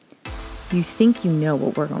You think you know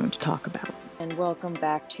what we're going to talk about. And welcome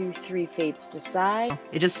back to Three Fates Decide.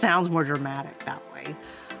 It just sounds more dramatic that way.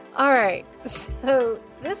 All right, so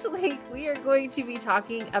this week we are going to be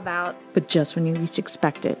talking about... But just when you least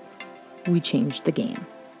expect it, we changed the game.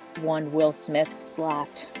 One Will Smith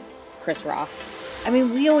slapped Chris Rock. I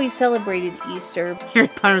mean, we always celebrated Easter. Harry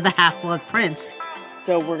Potter the Half-Blood Prince.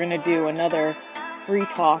 So we're going to do another free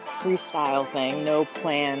talk, freestyle thing, no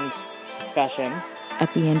planned discussion.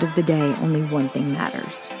 At the end of the day, only one thing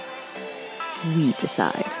matters. We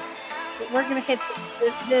decide. We're going to hit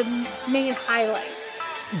the main highlights.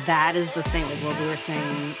 That is the thing, like what we were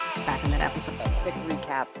saying back in that episode. Quick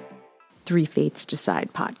recap. Three Fates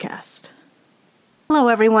Decide podcast. Hello,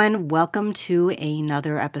 everyone. Welcome to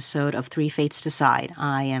another episode of Three Fates Decide.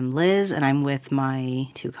 I am Liz, and I'm with my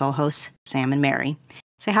two co-hosts, Sam and Mary.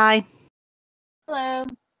 Say hi. Hello.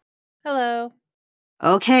 Hello.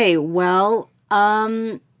 Okay, well,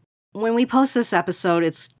 when we post this episode,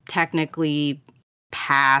 it's technically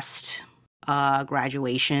past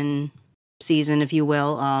graduation season, if you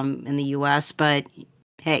will, in the U.S., but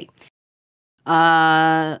hey,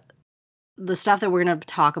 the stuff that we're going to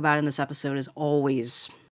talk about in this episode is always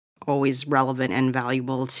relevant and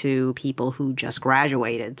valuable to people who just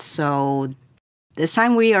graduated. So this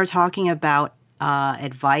time we are talking about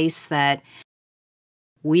advice that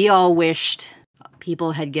we all wished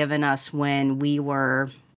people had given us when we were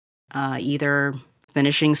either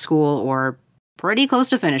finishing school or pretty close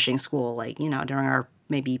to finishing school, like, you know, during our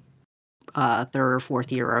maybe third or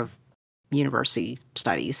fourth year of university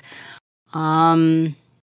studies. Gosh,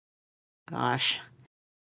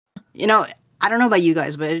 you know, I don't know about you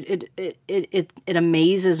guys, but it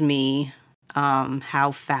amazes me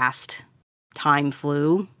how fast time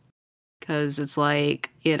flew, because it's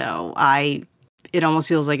like, you know, it almost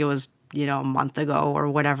feels like it was, you know, a month ago or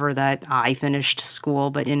whatever that I finished school,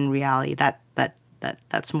 but in reality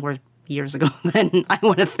that's more years ago than I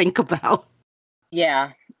want to think about.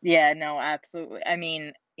 Yeah, no, absolutely. I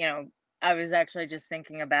mean, you know, I was actually just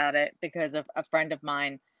thinking about it because of a friend of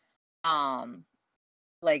mine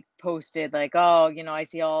like posted like, oh, you know, I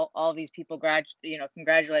see all these people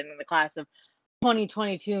congratulating the class of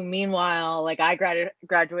 2022. Meanwhile, like I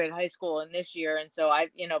graduated high school in this year, and so I've,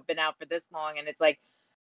 you know, been out for this long, and it's like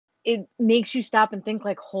it makes you stop and think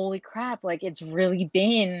like, holy crap, like it's really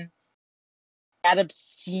been that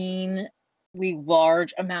obscenely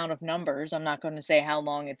large amount of numbers. I'm not going to say how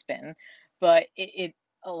long it's been, but it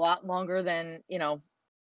a lot longer than, you know,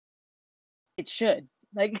 it should.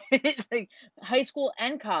 Like like high school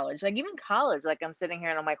and college, like even college, like I'm sitting here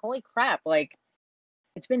and I'm like, holy crap, like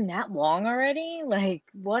it's been that long already? Like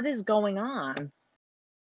what is going on?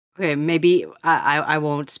 Okay, maybe I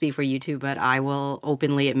won't speak for you two, but I will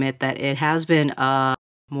openly admit that it has been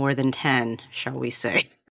more than 10, shall we say.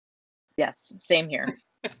 Yes, same here.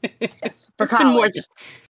 Yes, for It's been more college. than, It's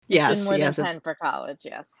yes, been more yes, than 10 for college,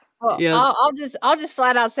 yes. Well, yes. I'll just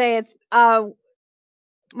flat out say it's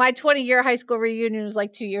my 20-year high school reunion was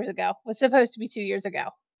like 2 years ago. Was supposed to be 2 years ago.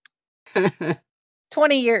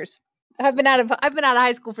 20 years. I've been out of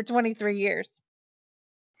high school for 23 years.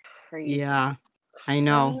 Crazy. Yeah, I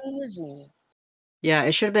know. Crazy. Yeah,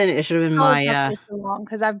 it should have been College my not so long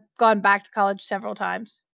because I've gone back to college several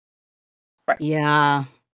times. yeah.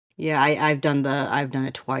 Yeah, I've done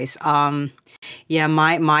it twice. Yeah,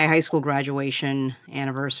 my high school graduation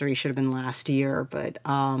anniversary should have been last year, but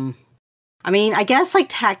I mean, I guess like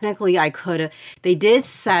technically I could have. They did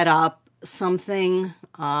set up something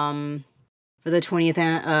for the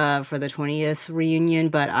 20th reunion,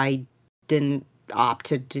 but I didn't opt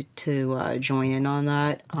to join in on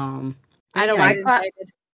that. I don't Yeah, get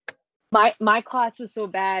invited. my class was so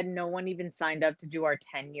bad, no one even signed up to do our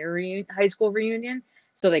 10-year high school reunion,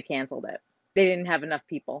 so they canceled it. They didn't have enough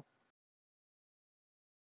people.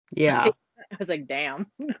 Yeah. I was like, damn,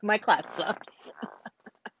 my class sucks.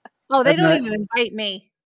 Oh, they That's don't not- even invite me.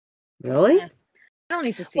 Really? I don't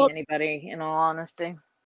need to see Well- anybody, in all honesty.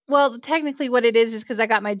 Well, technically what it is because I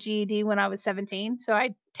got my GED when I was 17, so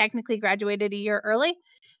I technically graduated a year early.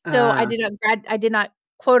 So I did not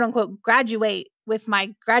quote unquote graduate with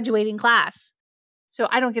my graduating class. So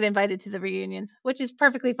I don't get invited to the reunions, which is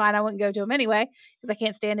perfectly fine. I wouldn't go to them anyway because I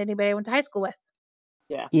can't stand anybody I went to high school with.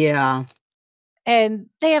 Yeah. And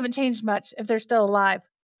they haven't changed much if they're still alive.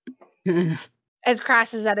 As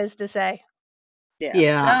crass as that is to say.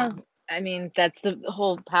 Yeah. Well, I mean, that's the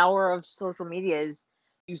whole power of social media is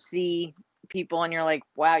you see people and you're like,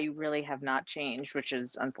 wow, you really have not changed, which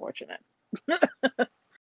is unfortunate.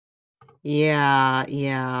 Yeah,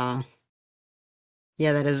 yeah.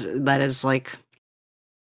 Yeah, that is like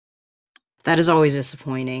that is always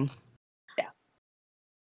disappointing. Yeah.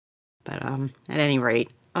 But at any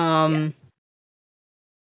rate, Yeah.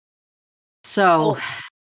 so Well,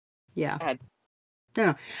 yeah, go ahead.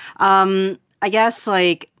 no, I guess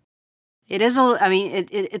like it is a. I mean,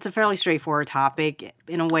 it's a fairly straightforward topic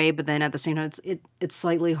in a way, but then at the same time, it's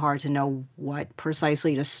slightly hard to know what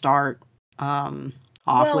precisely to start off with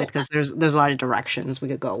Well, because there's a lot of directions we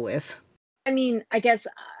could go with. I mean, I guess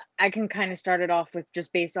I can kind of start it off with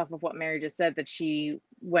just based off of what Mary just said that she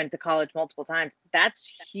went to college multiple times.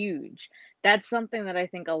 That's huge. That's something that I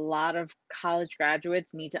think a lot of college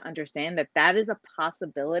graduates need to understand that that is a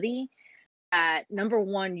possibility. At number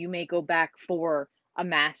one, you may go back for a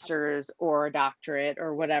master's or a doctorate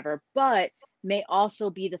or whatever, but may also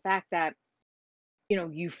be the fact that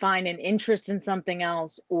you find an interest in something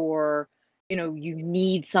else, or you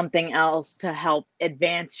need something else to help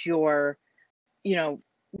advance your you know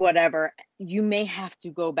whatever. You may have to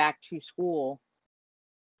go back to school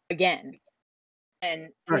again, and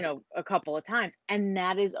Right. a couple of times, and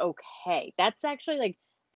that is okay. That's actually like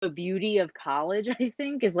the beauty of college, I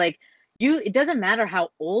think, is like it doesn't matter how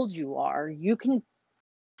old you are, you can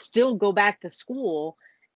still go back to school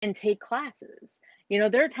and take classes.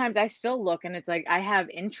 There are times I still look and it's like I have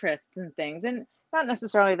interests in things, and not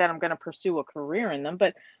necessarily that I'm going to pursue a career in them,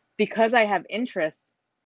 but because I have interests,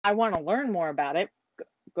 I want to learn more about it.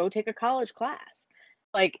 Go take a college class.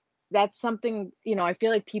 Like that's something, I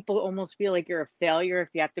feel like people almost feel like you're a failure if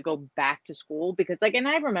you have to go back to school because and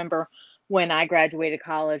I remember when I graduated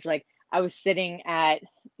college, like I was sitting at,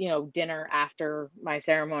 dinner after my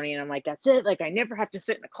ceremony and I'm like, that's it. Like I never have to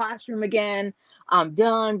sit in a classroom again. I'm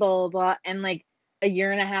done, blah, blah, blah. And like a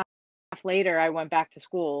year and a half later, I went back to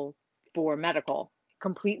school for medical,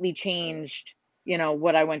 completely changed,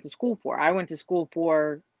 what I went to school for. I went to school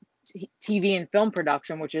for TV and film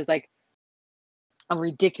production, which is like a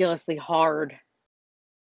ridiculously hard,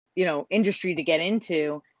 industry to get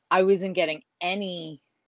into. I wasn't getting any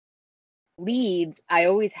leads. I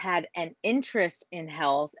always had an interest in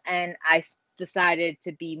health, and I decided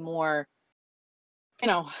to be more, you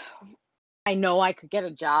know, I know I could get a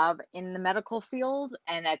job in the medical field.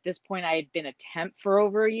 And at this point, I had been a temp for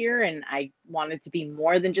over a year and I wanted to be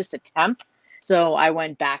more than just a temp. So I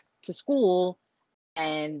went back to school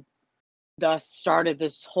and thus started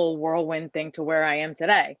this whole whirlwind thing to where I am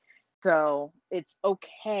today. So it's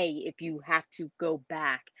okay if you have to go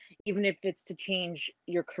back, even if it's to change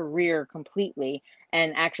your career completely.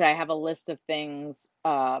 And actually, I have a list of things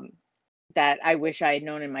that I wish I had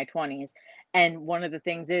known in my 20s. And one of the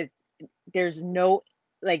things is there's no,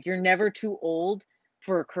 like, you're never too old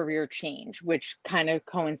for a career change, which kind of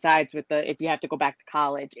coincides with the if you have to go back to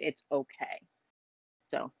college, it's okay.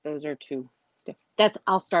 So those are two.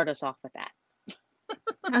 I'll start us off with that.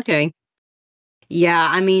 Okay. Yeah,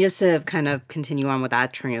 I mean, just to kind of continue on with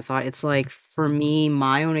that train of thought, it's like for me,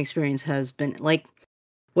 my own experience has been like,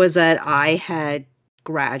 was that I had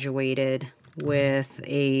graduated with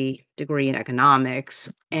a degree in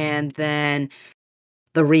economics, and then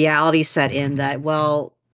the reality set in that,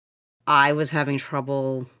 well, I was having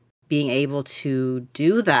trouble being able to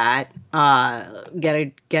do that,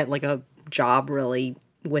 get like a job really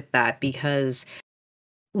with that because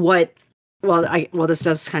what well, this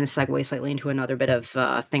does kind of segue slightly into another bit of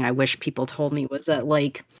thing I wish people told me was that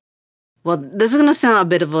like, well, this is gonna sound a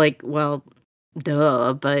bit of like, well,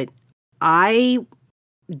 duh, but I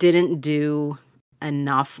didn't do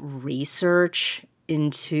enough research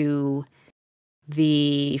into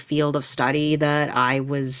the field of study that I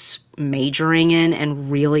was majoring in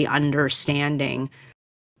and really understanding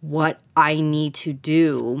what I need to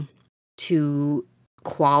do to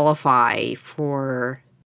qualify for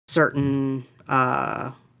certain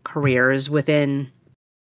careers within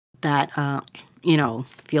that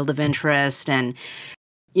field of interest, and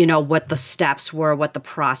what the steps were, what the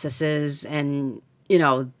process is, and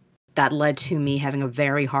that led to me having a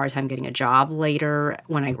very hard time getting a job later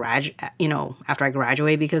when I after I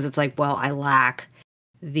graduate, because it's like, well, I lack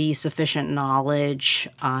the sufficient knowledge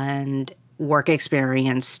and work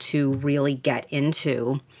experience to really get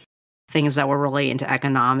into things that were related to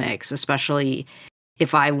economics, especially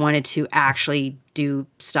if I wanted to actually do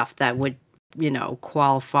stuff that would,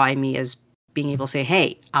 qualify me as being able to say,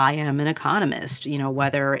 hey, I am an economist,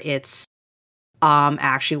 whether it's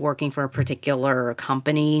actually working for a particular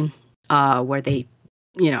company where they,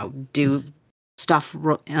 do stuff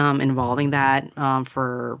involving that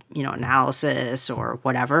for, analysis or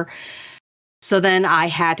whatever. So then I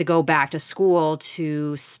had to go back to school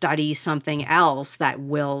to study something else that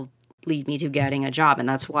will lead me to getting a job. And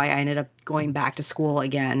that's why I ended up going back to school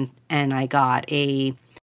again. And I got a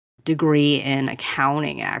degree in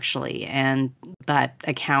accounting, actually. And that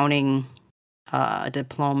accounting a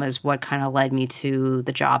diploma is what kind of led me to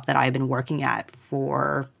the job that I've been working at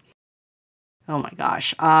for, oh my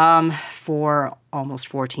gosh, for almost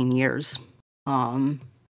 14 years.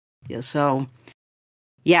 Yeah, so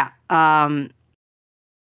yeah,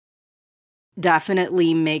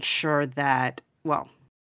 definitely make sure that, well,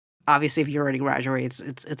 obviously if you already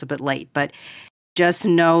graduated, it's a bit late, but just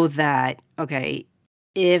know that, okay,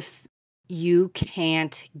 if you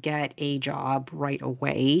can't get a job right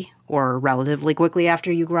away or relatively quickly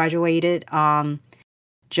after you graduated,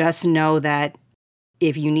 just know that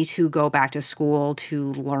if you need to go back to school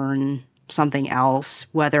to learn something else,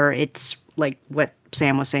 whether it's like what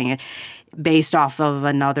Sam was saying, based off of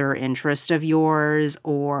another interest of yours,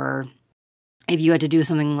 or if you had to do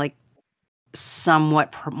something like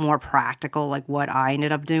somewhat more practical, like what I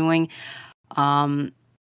ended up doing, don't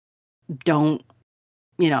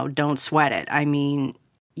sweat it. I mean,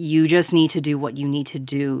 you just need to do what you need to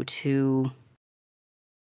do to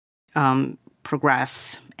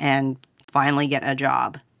progress and finally get a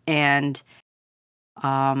job. And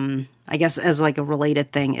I guess as like a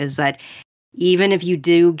related thing is that even if you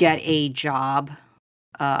do get a job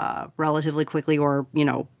relatively quickly, or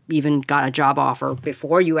even got a job offer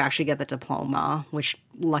before you actually get the diploma, which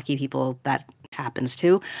lucky people that happens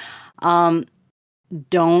to,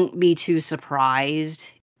 don't be too surprised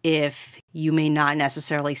if you may not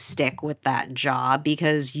necessarily stick with that job,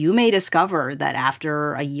 because you may discover that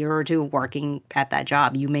after a year or two working at that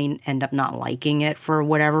job, you may end up not liking it for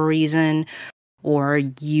whatever reason, or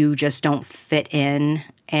you just don't fit in,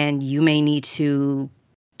 and you may need to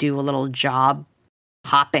do a little job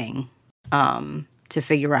hopping to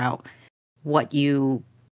figure out what you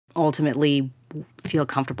ultimately feel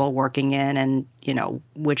comfortable working in, and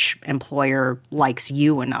which employer likes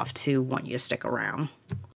you enough to want you to stick around.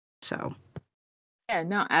 So Yeah,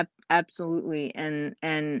 no, absolutely. And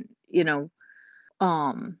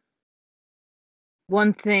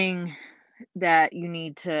one thing that you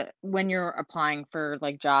need to, when you're applying for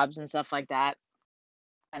like jobs and stuff like that,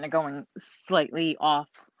 kind of going slightly off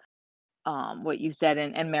what you said,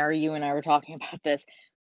 and Mary, you and I were talking about this.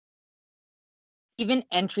 Even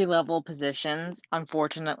entry level positions,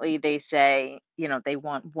 unfortunately, they say, they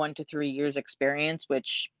want 1 to 3 years experience,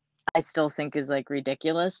 which I still think is like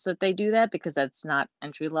ridiculous that they do that, because that's not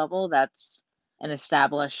entry level, that's an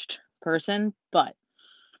established person. But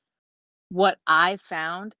what I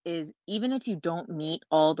found is, even if you don't meet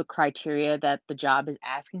all the criteria that the job is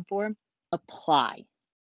asking for, apply,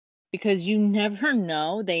 because you never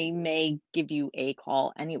know, they may give you a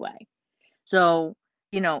call anyway. So,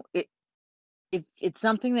 if it's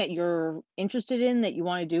something that you're interested in, that you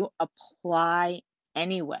want to do, apply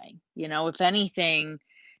anyway. If anything,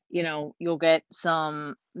 you'll get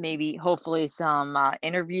some, maybe hopefully some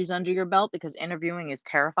interviews under your belt, because interviewing is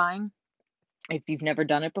terrifying if you've never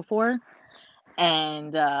done it before.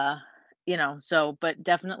 And so, but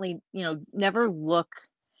definitely, never look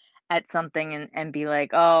at something and be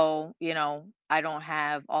like, oh, I don't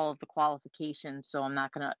have all of the qualifications, so I'm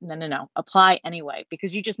not gonna. No, apply anyway,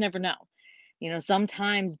 because you just never know.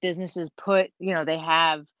 Sometimes businesses put, they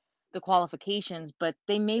have the qualifications, but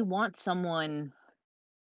they may want someone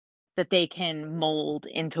that they can mold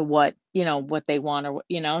into what they want, or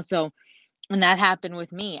so. And that happened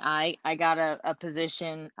with me. I got a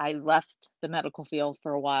position. I left the medical field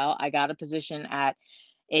for a while. I got a position at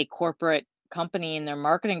a corporate company in their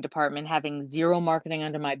marketing department, having zero marketing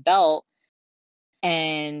under my belt.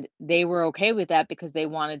 And they were okay with that, because they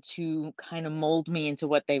wanted to kind of mold me into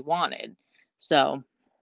what they wanted. So,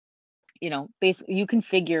 basically you can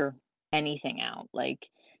figure anything out. Like,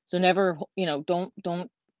 so never, don't,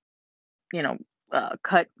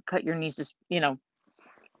 cut your knees, just,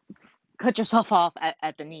 cut yourself off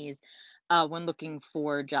at the knees when looking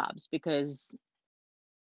for jobs, because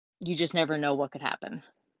you just never know what could happen.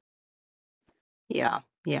 yeah.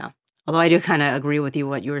 Although I do kind of agree with you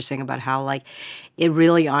what you were saying about how like it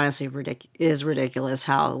really honestly is ridiculous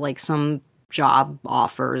how like some job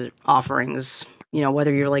offerings,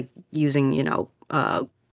 whether you're like using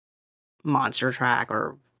Monster Track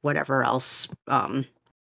or whatever else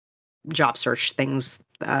job search things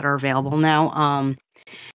that are available now,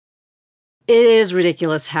 it is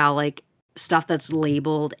ridiculous how like stuff that's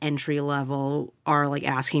labeled entry level are like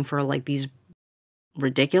asking for like these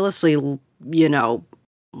ridiculously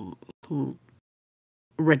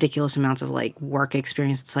ridiculous amounts of like work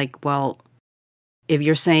experience. It's like, well, if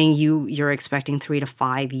you're saying you're expecting 3 to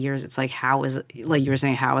 5 years, it's like, how is it, like you were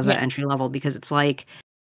saying, how is that entry level? Because it's like,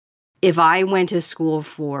 if I went to school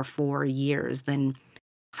for 4 years, then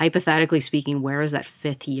hypothetically speaking, where is that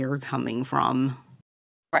 5th year coming from?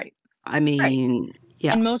 Right. I mean,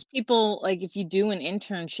 Yeah. And most people, like, if you do an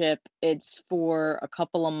internship, it's for a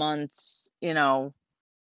couple of months,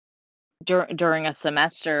 during a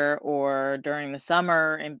semester or during the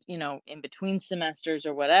summer, and in between semesters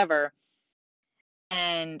or whatever.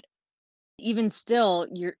 And even still,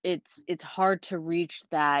 it's hard to reach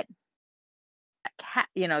that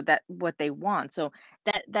what they want. So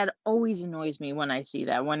that always annoys me when I see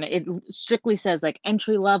that, when it strictly says like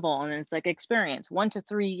entry level, and it's like experience 1 to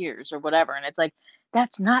 3 years or whatever, and it's like,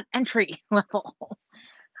 that's not entry level.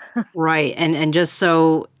 Right. And just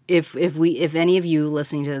so if any of you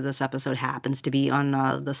listening to this episode happens to be on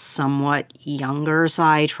the somewhat younger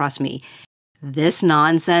side, trust me, this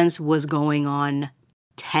nonsense was going on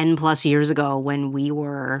 10 plus years ago when we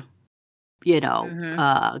were,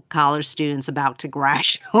 Hmm. college students about to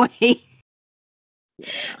graduate.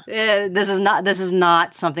 Yeah. This is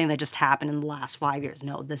not something that just happened in the last 5 years.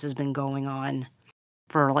 No, this has been going on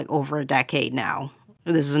for like over a decade now.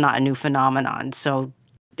 This is not a new phenomenon. So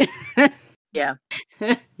Yeah.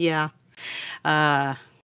 yeah.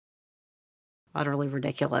 Utterly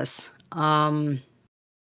ridiculous.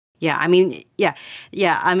 Yeah, I mean,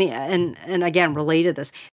 I mean, and again, related to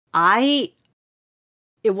this,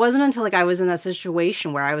 it wasn't until like I was in that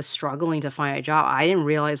situation where I was struggling to find a job, I didn't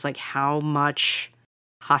realize like how much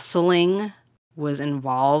hustling was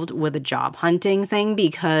involved with the job hunting thing,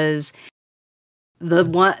 because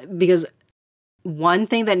one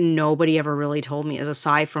thing that nobody ever really told me is,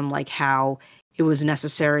 aside from like how it was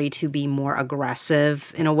necessary to be more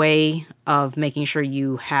aggressive in a way of making sure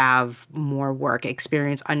you have more work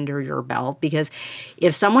experience under your belt. Because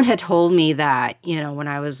if someone had told me that, when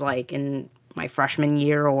I was like in my freshman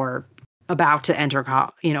year or about to enter,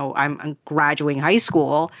 I'm graduating high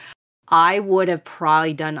school, I would have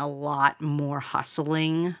probably done a lot more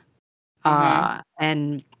hustling, Hmm.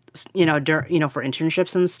 and for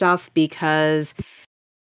internships and stuff, because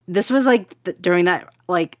this was like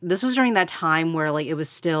this was during that time where like it was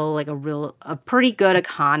still like a pretty good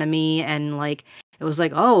economy, and like it was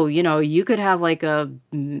like, oh, you could have like a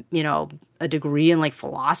degree in like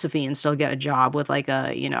philosophy and still get a job with like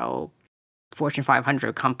a Fortune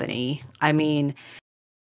 500 company. I mean,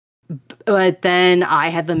 but then I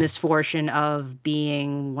had the misfortune of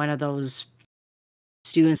being one of those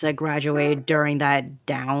students that graduated during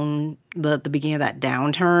the beginning of that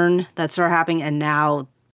downturn that started happening, and now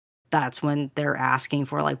that's when they're asking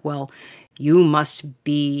for like, well, you must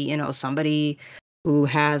be, somebody who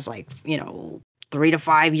has like, 3 to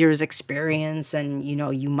 5 years experience, and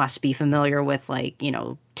you must be familiar with like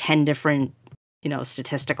 10 different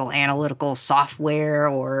statistical analytical software,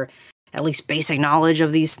 or at least basic knowledge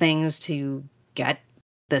of these things to get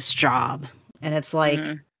this job. And it's like,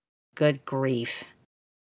 Hmm. good grief.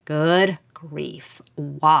 Good grief.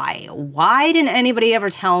 Why didn't anybody ever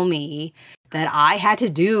tell me that I had to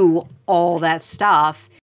do all that stuff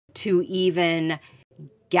to even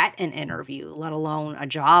get an interview, let alone a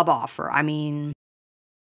job offer? I mean,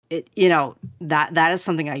 that is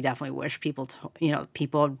something I definitely wish people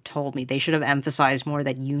told me. They should have emphasized more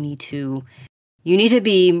that you need to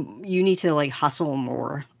like hustle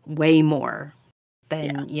more, way more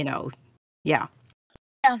Yeah. than, yeah.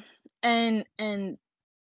 Yeah. And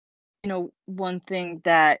one thing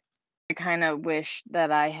that I kind of wish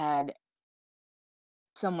that I had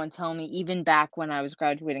someone tell me, even back when I was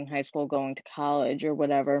graduating high school, going to college or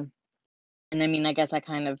whatever. And I mean, I guess I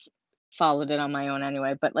kind of followed it on my own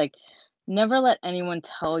anyway, but like, never let anyone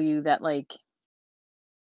tell you that like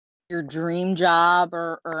your dream job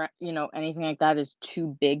or anything like that is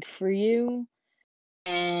too big for you.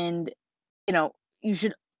 And you know you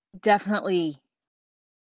should definitely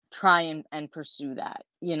try and pursue that,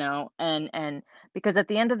 and because at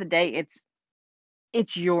the end of the day,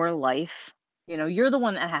 it's your life. You're the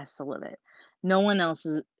one that has to live it. No one else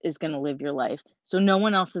is going to live your life. So no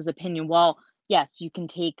one else's opinion, while yes, you can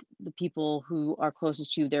take the people who are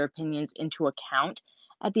closest to you, their opinions into account,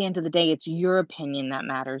 at the end of the day, it's your opinion that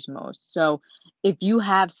matters most. So if you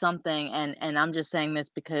have something, and I'm just saying this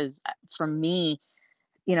because for me,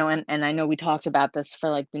 and I know we talked about this for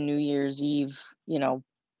like the New Year's Eve,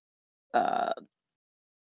 uh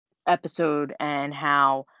episode, and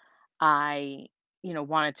how I,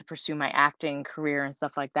 wanted to pursue my acting career and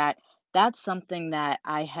stuff like that. That's something that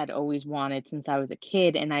I had always wanted since I was a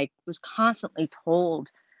kid. And I was constantly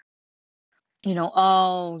told,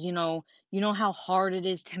 oh, how hard it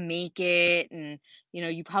is to make it. And,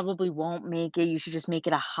 you probably won't make it. You should just make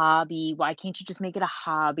it a hobby. Why can't you just make it a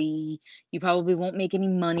hobby? You probably won't make any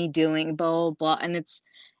money doing blah, blah, blah.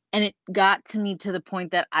 And it got to me to the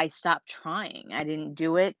point that I stopped trying. I didn't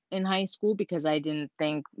do it in high school because I didn't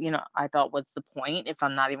think, I thought, what's the point if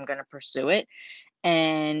I'm not even going to pursue it?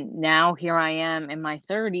 And now here I am in my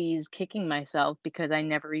 30s kicking myself because I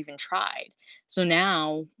never even tried. So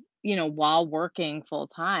now, while working full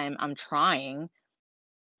time, I'm trying,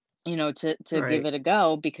 to give Right. it a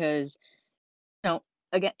go because, you know,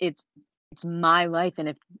 again, it's my life. And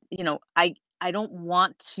if, I don't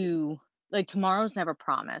want to, like, tomorrow's never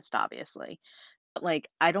promised, obviously. But like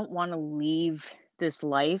I don't want to leave this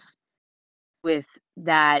life with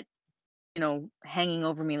that, hanging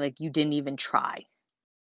over me like you didn't even try.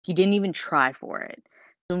 You didn't even try for it.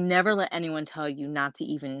 So never let anyone tell you not to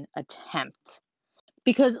even attempt.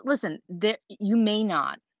 Because listen, there you may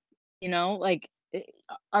not, like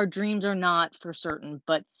our dreams are not for certain,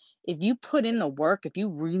 but if you put in the work, if you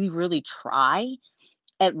really, really try,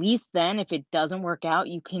 at least then if it doesn't work out,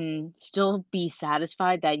 you can still be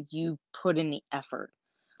satisfied that you put in the effort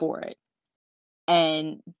for it.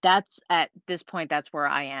 And that's at this point, that's where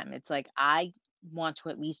I am. It's like I want to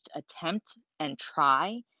at least attempt and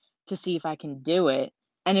try to see if I can do it.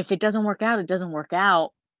 And if it doesn't work out, it doesn't work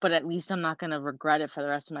out. But at least I'm not going to regret it for the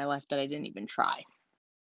rest of my life that I didn't even try.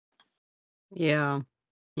 Yeah.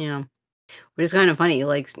 Yeah. Which is kind of funny.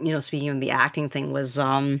 Like, speaking of the acting thing was,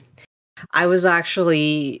 I was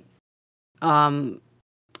actually, um,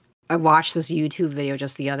 I watched this YouTube video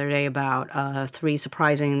just the other day about 3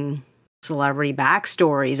 surprising celebrity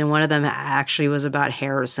backstories, and one of them actually was about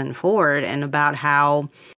Harrison Ford and about how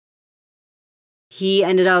he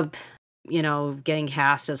ended up, getting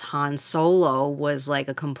cast as Han Solo was like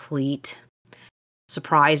a complete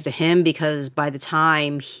surprise to him because by the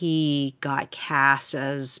time he got cast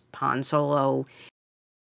as Han Solo,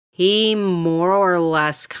 he more or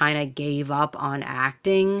less kind of gave up on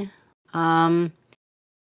acting.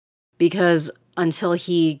 Because until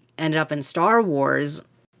he ended up in Star Wars,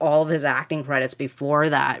 all of his acting credits before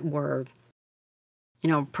that were,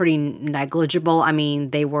 pretty negligible. I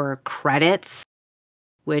mean, they were credits,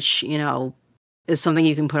 which, is something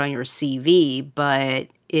you can put on your CV, but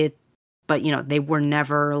they were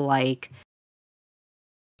never like,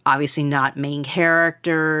 obviously not main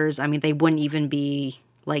characters. I mean, they wouldn't even be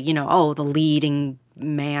like, oh, the leading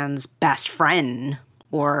man's best friend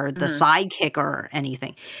or the sidekick or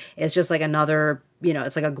anything. It's just like another,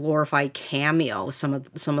 it's like a glorified cameo, some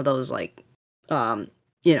of those like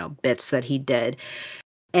bits that he did.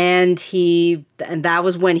 And that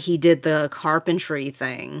was when he did the carpentry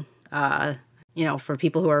thing. For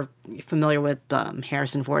people who are familiar with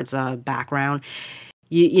Harrison Ford's background,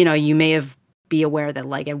 you may have be aware that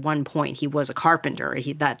like at one point he was a carpenter.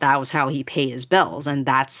 That was how he paid his bills, and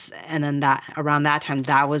then that around that time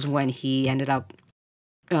that was when he ended up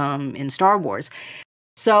in Star Wars.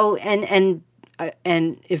 So and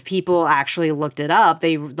if people actually looked it up,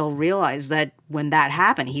 they'll realize that when that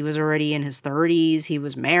happened, he was already in his 30s. He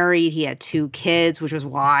was married. He had 2 kids, which was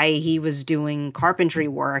why he was doing carpentry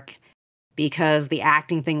work, because the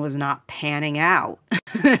acting thing was not panning out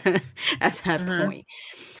at that point.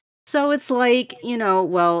 So it's like,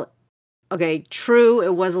 well, okay, true,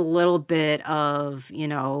 it was a little bit of,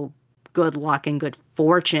 good luck and good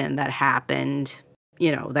fortune that happened,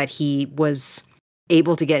 that he was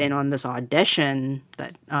able to get in on this audition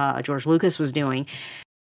that George Lucas was doing.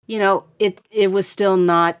 It was still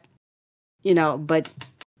not, but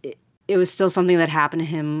it was still something that happened to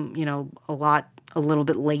him, a little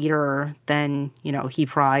bit later than, he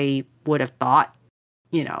probably would have thought,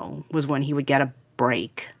 was when he would get a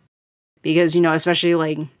break. Because, especially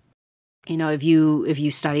like, if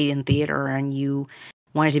you studied in theater and you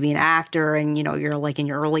wanted to be an actor and, you're like in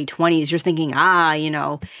your early 20s, you're thinking, I in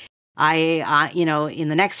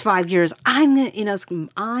the next 5 years, I'm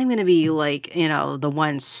going to be like, the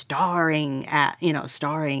one starring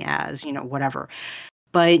as, whatever.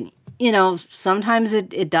 But, sometimes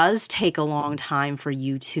it does take a long time for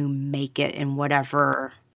you to make it in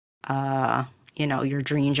whatever, your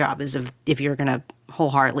dream job is, if you're going to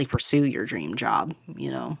wholeheartedly pursue your dream job,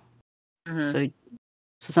 So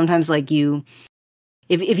sometimes like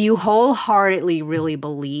if you wholeheartedly really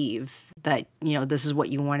believe that, this is what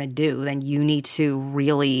you want to do, then you need to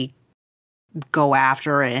really go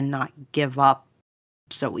after it and not give up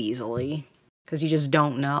so easily, because you just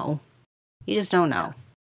don't know. You just don't know.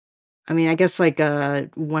 I mean, I guess like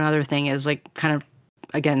one other thing is like kind of,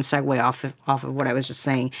 again, segue off of what I was just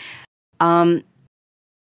saying.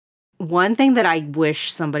 One thing that I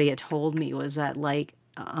wish somebody had told me was that like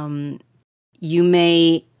you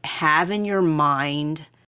may have in your mind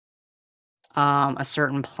a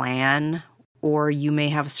certain plan, or you may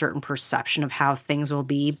have a certain perception of how things will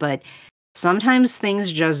be, but sometimes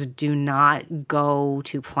things just do not go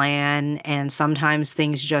to plan, and sometimes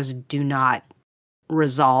things just do not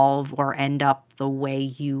resolve or end up the way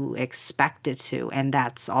you expect it to. And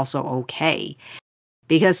that's also okay.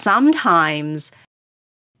 Because sometimes,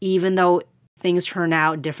 even though things turn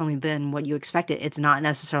out differently than what you expected, it's not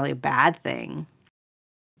necessarily a bad thing.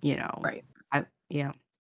 Right. Yeah.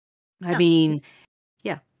 I Yeah. mean,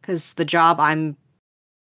 yeah, because the job I'm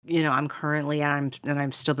currently at,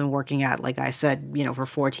 I've still been working at, like I said, for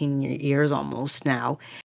 14 years almost now.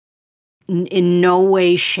 In no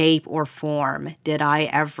way, shape, or form did I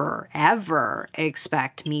ever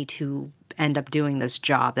expect me to end up doing this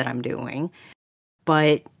job that I'm doing.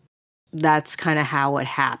 But that's kind of how it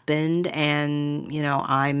happened. And,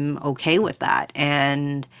 I'm okay with that.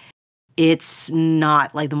 And it's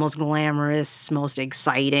not like the most glamorous, most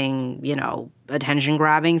exciting, attention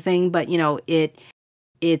grabbing thing, but,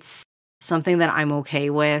 it's something that I'm okay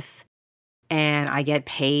with. And I get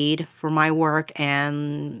paid for my work,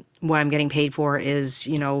 and what I'm getting paid for is,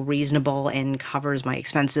 reasonable and covers my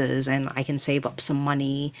expenses, and I can save up some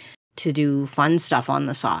money to do fun stuff on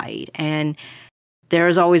the side. And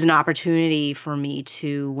there's always an opportunity for me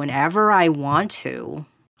to, whenever I want to,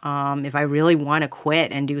 if I really want to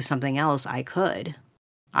quit and do something else, I could.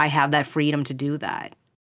 I have that freedom to do that,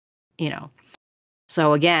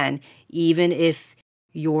 So again, even if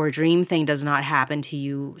your dream thing does not happen to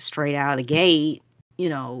you straight out of the gate,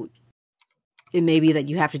 it may be that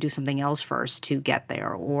you have to do something else first to get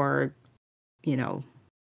there, or, you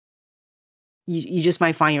just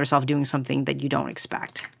might find yourself doing something that you don't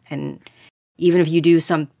expect. And even if you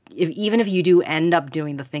do end up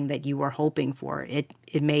doing the thing that you were hoping for, it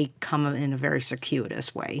may come in a very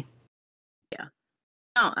circuitous way. Yeah.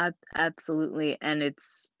 No, absolutely. And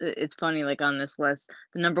it's funny, like on this list,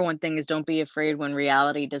 the number one thing is don't be afraid when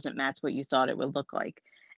reality doesn't match what you thought it would look like.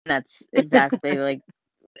 And that's exactly like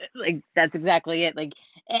that's exactly it. Like,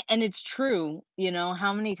 and it's true,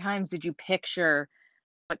 how many times did you picture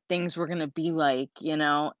what things were going to be like,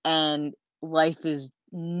 and life is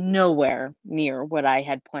nowhere near what I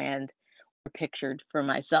had planned or pictured for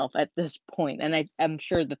myself at this point. And I'm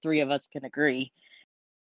sure the three of us can agree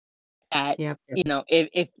that, Yeah.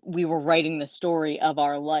 if we were writing the story of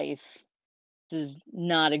our life, this is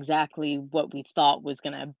not exactly what we thought was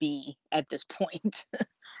going to be at this point.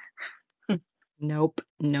 Nope.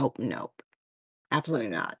 Absolutely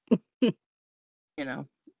not. you know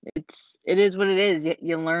it is what it is.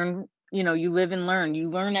 You learn, you live and learn. You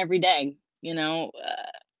learn every day,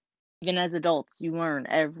 even as adults you learn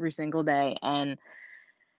every single day. And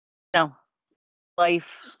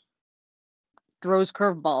life throws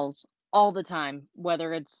curveballs all the time,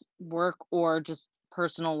 whether it's work or just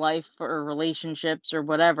personal life or relationships or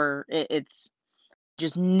whatever. It's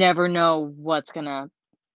just never know what's gonna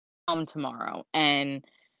come tomorrow, and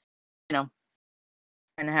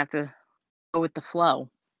kind of have to go with the flow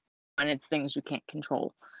when it's things you can't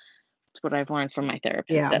control. It's what I've learned from my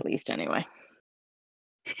therapist, Yeah. at least, anyway.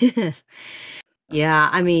 Yeah,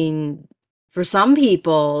 I mean, for some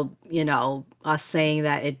people, us saying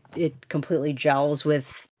that it completely gels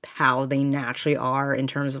with how they naturally are in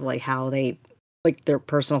terms of like how they, like, their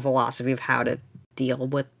personal philosophy of how to deal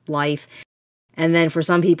with life. And then for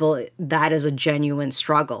some people, that is a genuine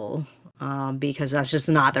struggle, because that's just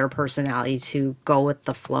not their personality to go with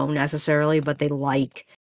the flow necessarily, but they like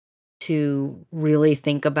to really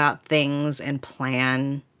think about things and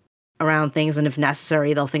plan around things. And if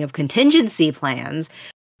necessary, they'll think of contingency plans.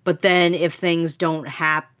 But then if things don't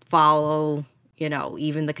follow,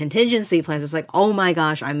 even the contingency plans, it's like, oh my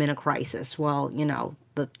gosh, I'm in a crisis. Well,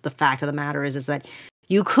 the fact of the matter is that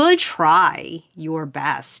you could try your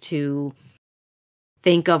best to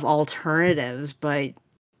think of alternatives, but,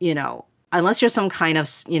 unless you're some kind of,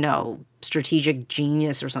 strategic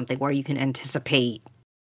genius or something where you can anticipate,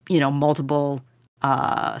 multiple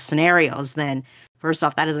scenarios, then first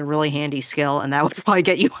off, that is a really handy skill, and that would probably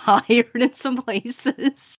get you hired in some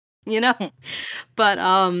places, But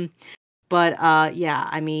yeah,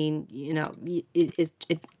 I mean,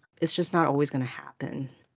 it's just not always going to happen,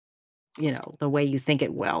 the way you think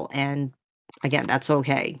it will. And again, that's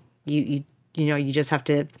okay. You just have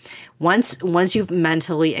to, once you've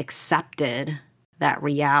mentally accepted that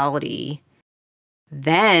reality,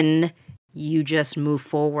 then you just move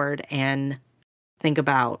forward and think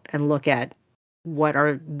about and look at what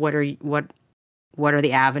are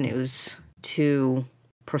the avenues to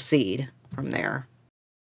proceed from there.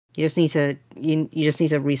 You just need to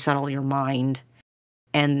resettle your mind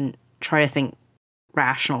and try to think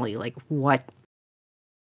rationally, like what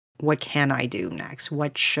can I do next?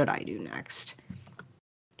 What should I do next?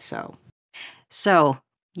 So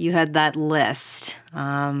you had that list.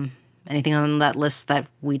 Anything on that list that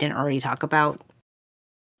we didn't already talk about?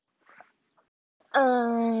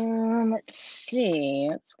 Let's see.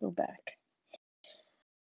 Let's go back.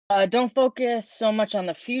 Don't focus so much on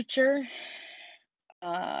the future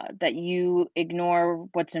that you ignore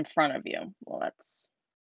what's in front of you. Well, that's,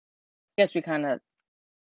 I guess we kind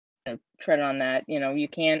of tread on that. You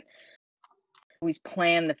can't always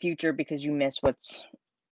plan the future because you miss what's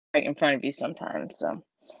right in front of you sometimes. So,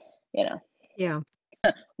 Yeah.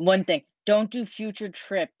 one thing, don't do future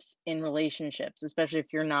trips in relationships, especially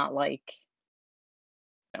if you're not like,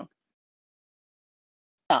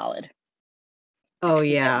 solid. Oh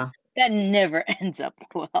yeah. That never ends up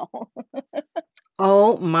well.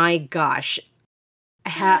 Oh my gosh.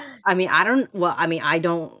 I mean, I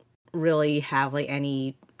don't really have like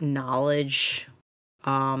any knowledge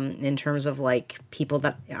in terms of like people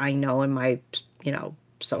that I know in my,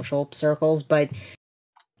 social circles, but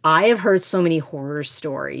I have heard so many horror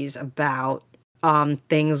stories about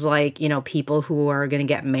things like, people who are going to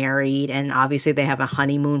get married and obviously they have a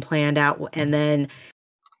honeymoon planned out and then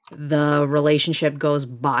the relationship goes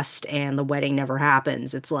bust and the wedding never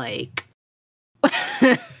happens. It's like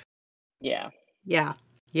Yeah. yeah.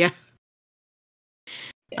 Yeah.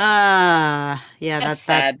 Yeah, That's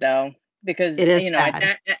that sad though, because it is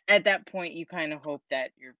at sad. that point you kind of hope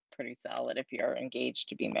that you're pretty solid if you're engaged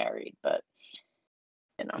to be married, but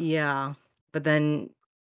Yeah. But then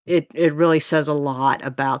it really says a lot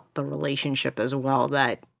about the relationship as well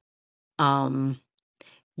that um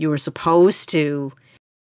you were supposed to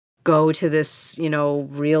go to this,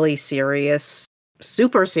 really serious,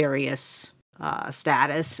 super serious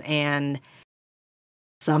status and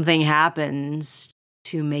something happens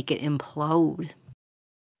to make it implode.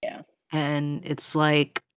 Yeah. And it's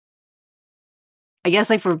like I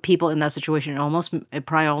guess like for people in that situation it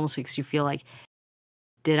probably almost makes you feel like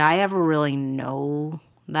did I ever really know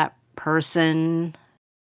that person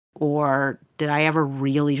or did I ever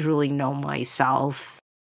really truly know myself?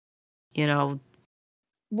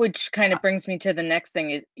 Which kind of brings me to the next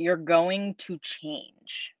thing is you're going to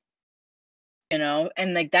change,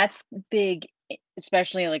 and like that's big,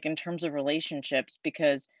 especially like in terms of relationships,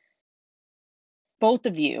 because both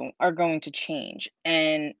of you are going to change.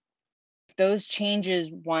 And those changes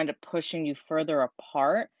wind up pushing you further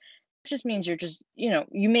apart. It just means you're just,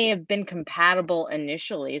 you may have been compatible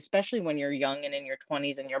initially, especially when you're young and in your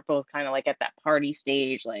 20s and you're both kind of like at that party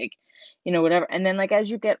stage, like, whatever. And then, like, as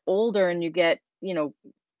you get older and you get,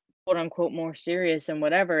 quote unquote, more serious and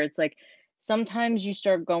whatever, it's like sometimes you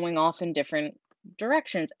start going off in different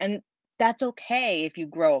directions. And that's okay if you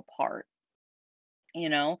grow apart,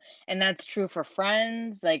 and that's true for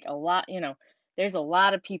friends. Like a lot, there's a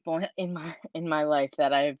lot of people in my life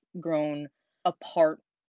that I've grown apart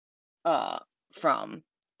uh from,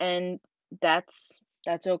 and that's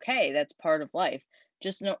okay. That's part of life.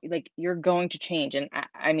 Just know, like, you're going to change. And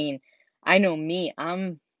I mean, I know me,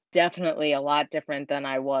 I'm definitely a lot different than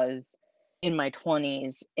I was in my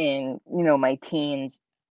 20s, in my teens.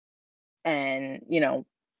 And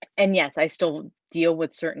and yes, I still deal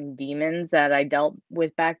with certain demons that I dealt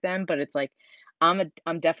with back then, but it's like I'm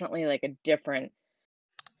definitely like a different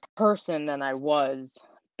person than I was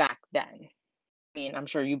back then. I mean, I'm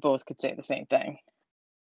sure you both could say the same thing.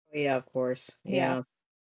 Yeah, of course. Yeah.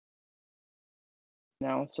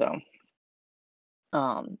 Yeah. So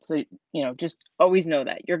just always know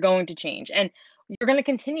that you're going to change, and you're going to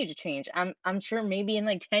continue to change. I'm sure maybe in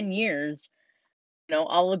like 10 years,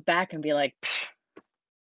 I'll look back and be like,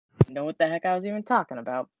 know what the heck I was even talking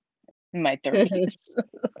about in my 30s.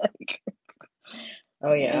 Like,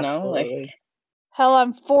 Oh yeah, like, absolutely. Hell,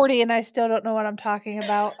 I'm 40 and I still don't know what I'm talking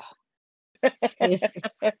about.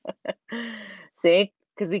 see,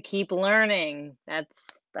 because we keep learning. That's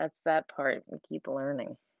that part. We keep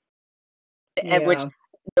learning. At which Yeah.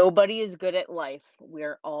 nobody is good at life.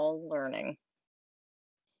 We're all learning.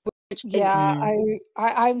 Which is Yeah, Mm.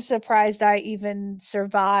 I'm surprised I even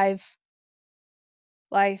survive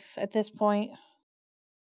life at this point.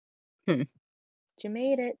 you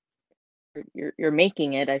made it. You're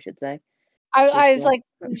making it, I should say. I You're was like,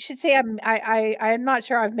 you should say I'm not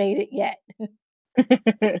sure I've made it yet.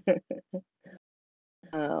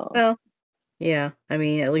 Oh, Well, yeah. I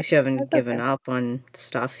mean, at least you haven't that's given okay. up on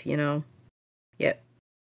stuff, Yep.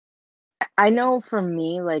 I know for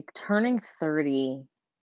me, like turning 30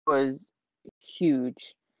 was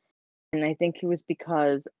huge. And I think it was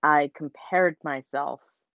because I compared myself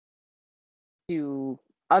to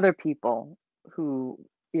other people who,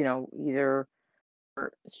 either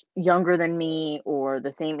were younger than me or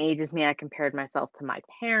the same age as me. I compared myself to my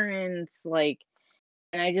parents, like,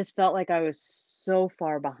 and I just felt like I was so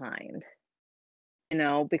far behind.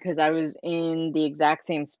 because I was in the exact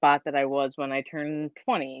same spot that I was when I turned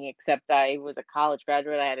 20, except I was a college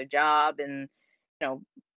graduate, I had a job and, you know,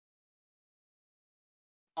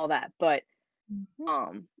 all that.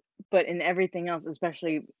 Mhm. But in everything else,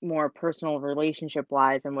 especially more personal relationship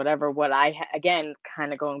wise and whatever, what again,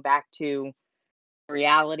 kind of going back to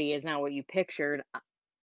reality is not what you pictured.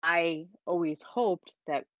 I always hoped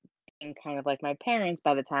that being kind of like my parents,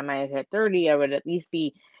 by the time I had hit 30, I would at least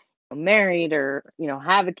be married or,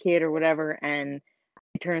 have a kid or whatever. And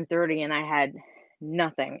I turned 30 and I had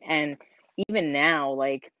nothing. And even now,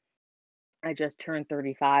 like, I just turned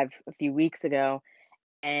 35 a few weeks ago,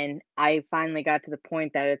 and I finally got to the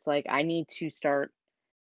point that it's like I need to start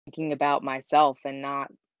thinking about myself and not,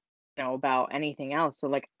 about anything else. So,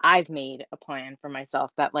 like, I've made a plan for myself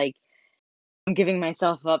that, like, I'm giving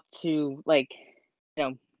myself up to, like,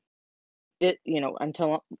 you know,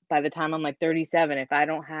 until by the time I'm like 37, if I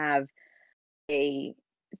don't have a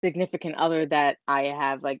significant other that I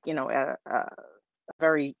have, like, a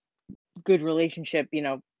very good relationship,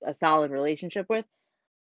 a solid relationship with,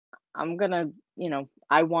 I'm gonna,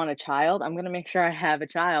 I want a child. I'm gonna make sure I have a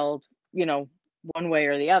child, one way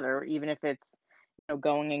or the other, even if it's,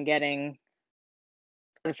 going and getting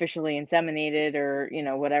artificially inseminated or,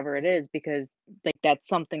 whatever it is, because like that's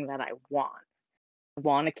something that I want. I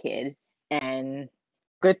want a kid. And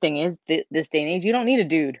good thing is this day and age, you don't need a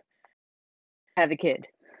dude to have a kid.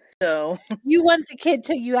 So, You want the kid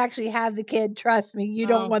till you actually have the kid. Trust me, you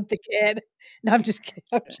don't well, want the kid. No, I'm just kidding.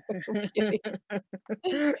 I'm kidding.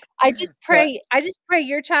 but I just pray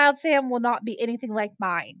your child, Sam, will not be anything like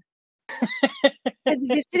mine. Because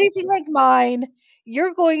if it's anything like mine,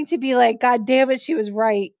 you're going to be like, God damn it, she was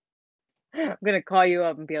right. I'm gonna call you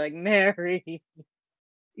up and be like, Mary.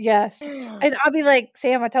 Yes. And I'll be like,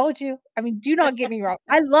 Sam, I told you. I mean, do not get me wrong.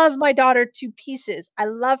 I love my daughter to pieces. I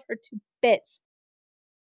love her to bits.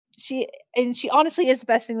 She honestly is the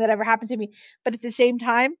best thing that ever happened to me. But at the same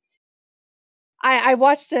time, I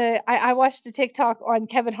watched a TikTok on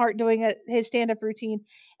Kevin Hart doing his stand up routine,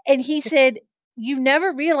 and he said, "You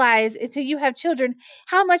never realize until you have children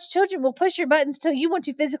how much children will push your buttons till you want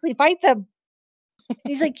to physically fight them." And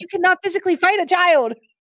he's like, "You cannot physically fight a child."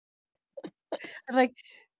 I'm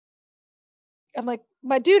like,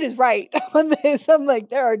 my dude is right on this. I'm like,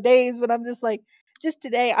 there are days when I'm just like, just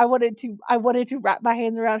today I wanted to wrap my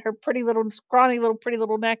hands around her pretty little scrawny little pretty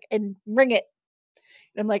little neck and wring it.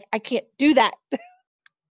 And I'm like, I can't do that.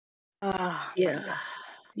 Yeah.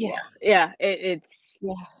 Yeah. Yeah. It's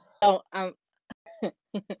Yeah. oh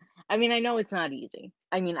I mean, I know it's not easy.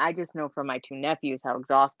 I mean, I just know from my two nephews how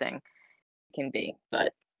exhausting it can be.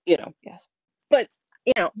 But you know, Yes. but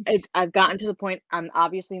I've gotten to the point. I'm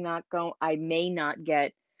obviously not going. I may not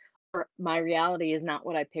get. Or my reality is not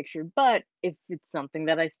what I pictured. But if it's something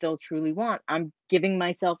that I still truly want, I'm giving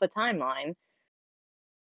myself a timeline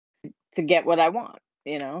to get what I want.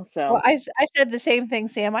 Well, So I said the same thing,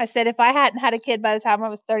 Sam. I said if I hadn't had a kid by the time I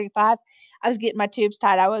was 35, I was getting my tubes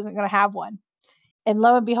tied. I wasn't going to have one. And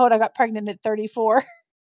lo and behold, I got pregnant at 34.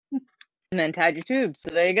 and then tied your tubes. So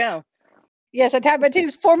there you go. Yes, I tied my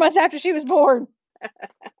tubes 4 months after she was born.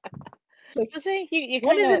 It's like, So see, you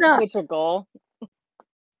one kind is of enough. hit your goal.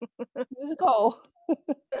 It was a goal.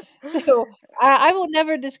 So I will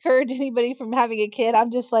never discourage anybody from having a kid.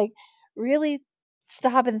 I'm just like, really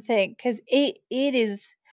stop and think because it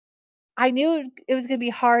is. I knew it was going to be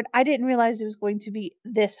hard. I didn't realize it was going to be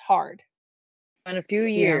this hard. In a few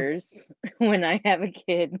Yeah. years, when I have a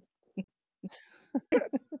kid,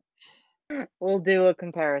 we'll do a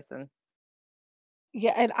comparison.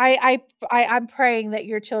 Yeah, and I'm praying that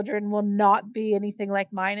your children will not be anything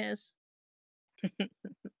like mine is.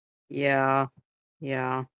 Yeah.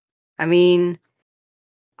 Yeah. I mean,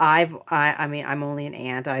 I mean, I'm only an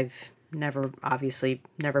aunt. I've obviously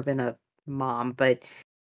never been a mom, but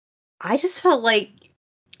I just felt like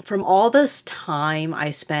from all this time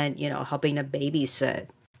I spent, helping to babysit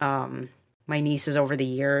my nieces over the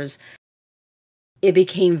years, it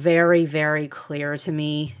became very, very clear to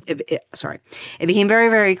me. It became very,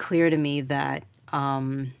 very clear to me that,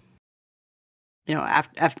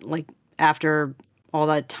 after all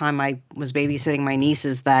that time I was babysitting my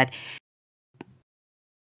nieces, that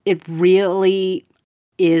it really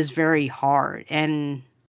is very hard and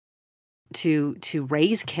to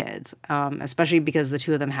raise kids, especially because the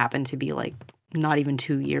two of them happen to be like not even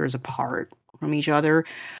 2 years apart from each other.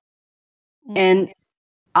 And Mhm.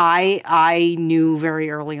 I knew very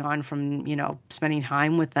early on from, spending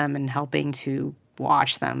time with them and helping to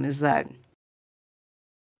watch them, is that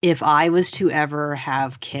if I was to ever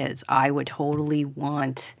have kids, I would totally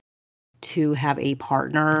want to have a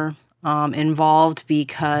partner involved,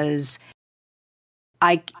 because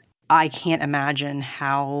I can't imagine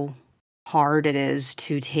how hard it is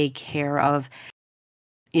to take care of,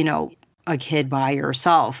 a kid by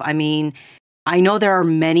yourself. I mean, I know there are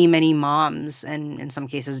many, many moms and in some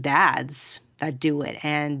cases dads that do it,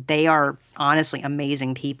 and they are honestly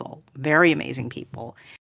amazing people, very amazing people.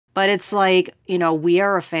 But it's like, we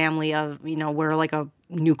are a family of, we're like a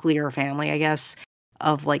nuclear family, I guess,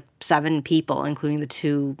 of like 7 people, including the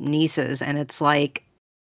 2 nieces. And it's like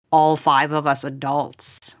all 5 of us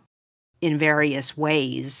adults in various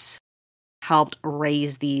ways helped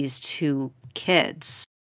raise these 2 kids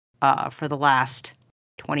for the last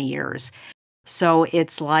 20 years. So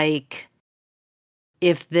it's like,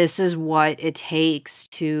 if this is what it takes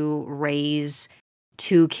to raise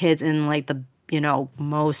 2 kids in like the,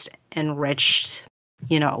 most enriched,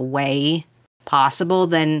 way possible,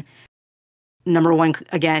 then number one,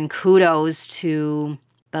 again, kudos to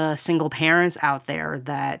the single parents out there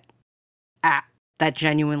that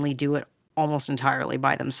genuinely do it almost entirely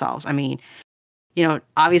by themselves. I mean,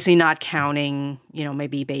 obviously not counting,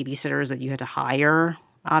 maybe babysitters that you had to hire,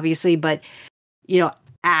 obviously, but,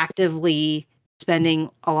 actively spending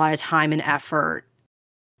a lot of time and effort,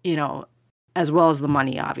 as well as the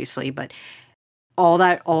money, obviously, but all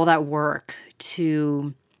that work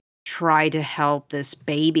to try to help this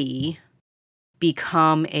baby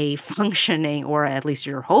become a functioning, or at least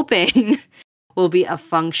you're hoping will be a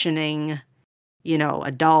functioning,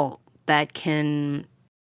 adult that can,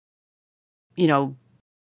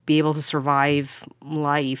 be able to survive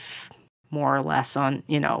life more or less on,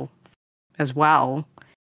 as well,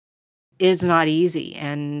 is not easy.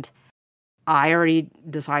 And I already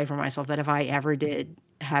decided for myself that if I ever did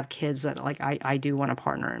have kids, that like I do want a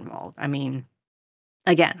partner involved. I mean,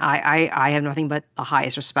 again, I have nothing but the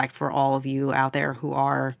highest respect for all of you out there who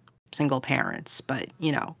are single parents, but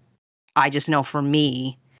I just know for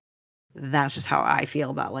me, that's just how I feel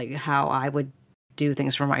about like how I would do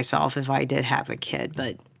things for myself if I did have a kid.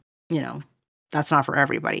 But that's not for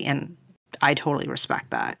everybody, and I totally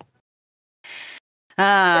respect that.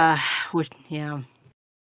 Yeah.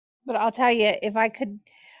 But I'll tell you, if I could,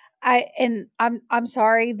 I'm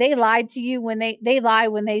sorry, they lied to you when they lie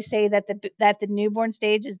when they say that the newborn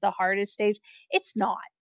stage is the hardest stage. It's not.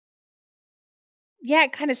 Yeah,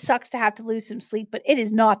 it kind of sucks to have to lose some sleep, but it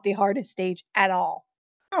is not the hardest stage at all.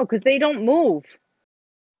 No, because they don't move.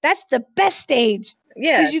 That's the best stage.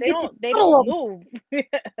 Yeah, you they get don't. to They cuddle don't move.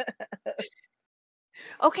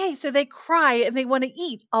 Okay, so they cry and they want to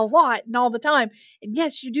eat a lot and all the time. And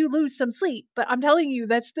yes, you do lose some sleep, but I'm telling you,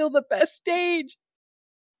 that's still the best stage.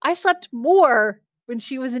 I slept more when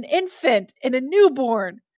she was an infant and a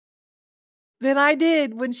newborn than I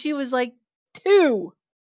did when she was like 2.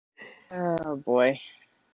 Oh boy,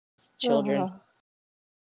 children.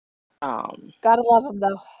 Gotta love them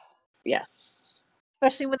though. Yes.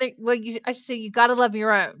 Especially I should say you gotta love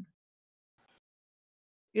your own.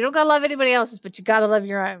 You don't gotta love anybody else's, but you gotta love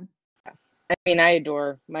your own. I mean, I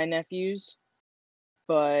adore my nephews,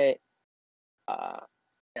 but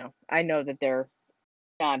I know that they're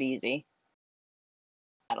not easy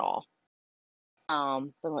at all.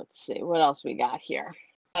 But let's see what else we got here.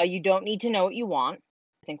 You don't need to know what you want.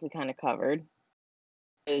 I think we kind of covered.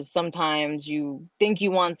 Because sometimes you think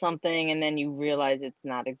you want something and then you realize it's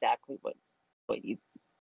not exactly what you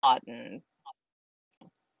thought. And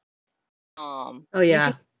Oh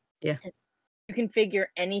yeah. You can figure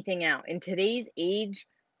anything out in today's age.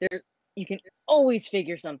 You can always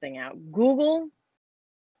figure something out. Google,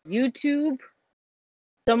 YouTube,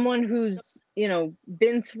 someone who's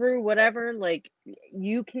been through whatever, like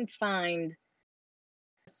you can find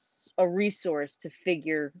a resource to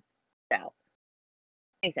figure out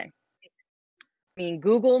anything. I mean,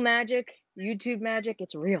 Google magic, YouTube magic,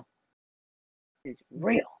 it's real. It's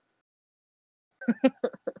real.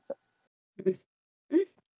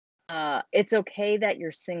 It's okay that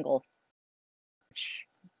you're single, which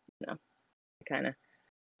kind of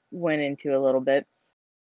went into a little bit.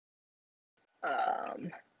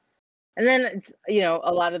 And then it's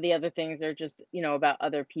a lot of the other things are just about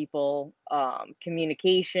other people.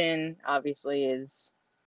 Communication obviously is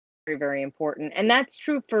very, very important, and that's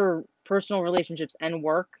true for personal relationships and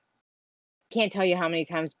work. Can't tell you how many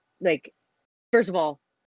times, like, first of all,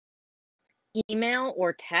 email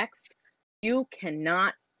or text, you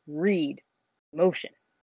cannot read emotion.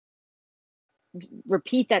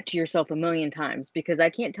 Repeat that to yourself a million times, because I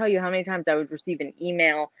can't tell you how many times I would receive an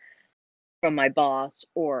email from my boss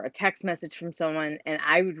or a text message from someone, and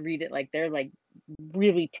I would read it like they're like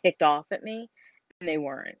really ticked off at me, and they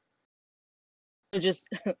weren't. So just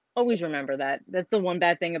always remember that. That's the one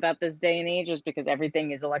bad thing about this day and age, is because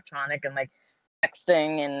everything is electronic and like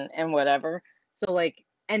texting and whatever. So like,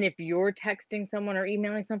 and if you're texting someone or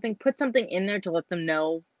emailing something, put something in there to let them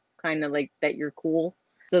know kind of like that you're cool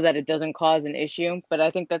so that it doesn't cause an issue. But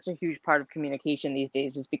I think that's a huge part of communication these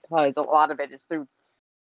days, is because a lot of it is through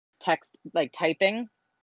text, like typing.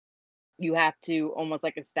 You have to almost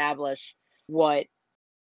like establish what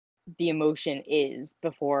the emotion is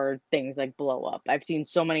before things like blow up. I've seen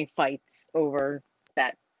so many fights over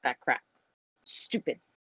that crap. Stupid.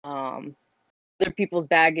 Other people's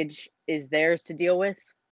baggage is theirs to deal with.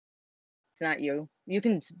 It's not you. You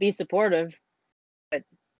can be supportive, but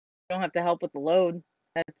you don't have to help with the load.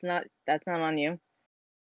 That's not on you.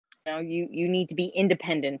 You know, you need to be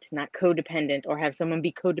independent, not codependent, or have someone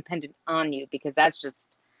be codependent on you, because that's just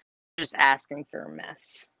asking for a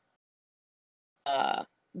mess.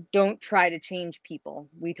 Don't try to change people.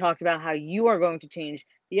 We talked about how you are going to change,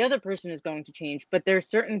 the other person is going to change, but there are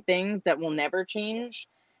certain things that will never change.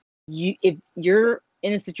 If you're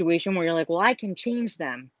in a situation where you're like, well, I can change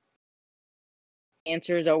them, the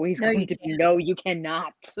answer is always No, going you to be can't. no, you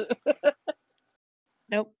cannot.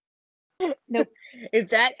 Nope. Nope. If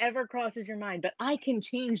that ever crosses your mind, but I can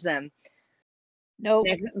change them, Nope.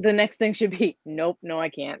 the next thing should be, nope, no, I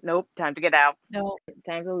can't. Nope, time to get out. No.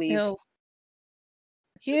 Time to leave. No.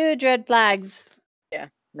 Huge red flags. Yeah,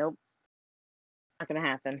 nope. Not gonna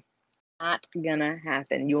happen. Not gonna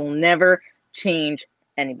happen. You will never change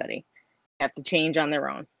anybody. They have to change on their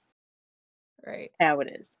own. Right. How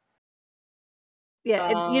it is. Yeah.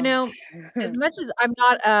 And, Um, as much as I'm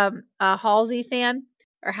not a Halsey fan,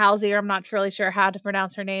 or Halsey, or I'm not really sure how to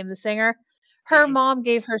pronounce her name, the singer, her mom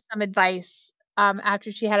gave her some advice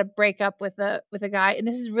after she had a breakup with a guy, and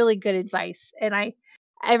this is really good advice, and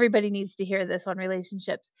everybody needs to hear this on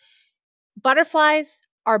relationships. Butterflies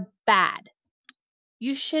are bad.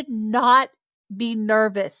 You should not be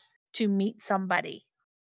nervous to meet somebody.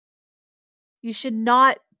 You should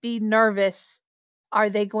not be nervous.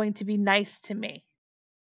 Are they going to be nice to me?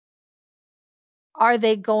 Are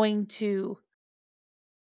they going to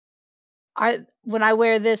when I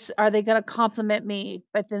wear this, are they going to compliment me,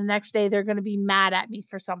 but the next day they're going to be mad at me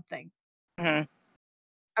for something? mhm.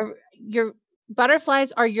 Your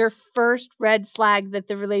butterflies are your first red flag that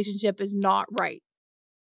the relationship is not right.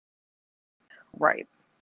 Right.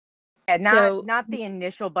 And So not the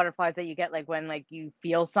initial butterflies that you get like when like you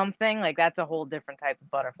feel something, like that's a whole different type of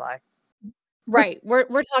butterfly. right,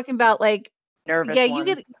 we're talking about like, Nervous yeah,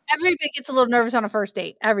 ones. everybody gets a little nervous on a first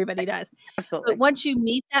date. Everybody does. But Absolutely. once you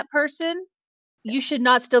meet that person, you should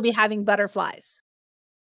not still be having butterflies.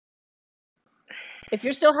 If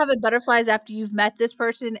you're still having butterflies after you've met this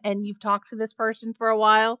person and you've talked to this person for a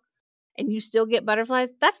while and you still get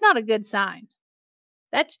butterflies, that's not a good sign.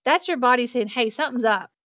 That's your body saying, "Hey, something's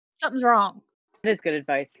up. Something's wrong." That is good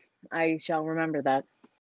advice. I shall remember that.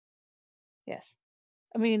 Yes.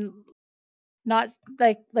 I mean, not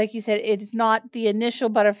like you said, it's not the initial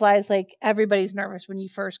butterflies. Like, everybody's nervous when you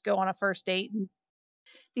first go on a first date and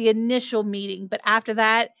the initial meeting, but after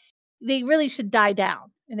that, they really should die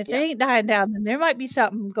down. And if they ain't dying down, then there might be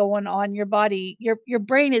something going on. Your body, your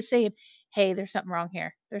brain is saying, "Hey, there's something wrong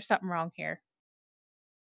here. There's something wrong here.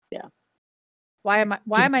 Yeah. Why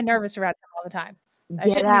am I nervous around him all the time? I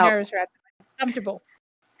Get shouldn't be out. nervous around him. I'm comfortable."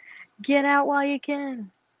 Get out while you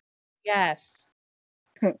can. Yes.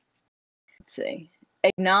 Let's see.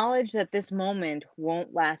 Acknowledge that this moment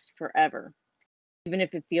won't last forever, even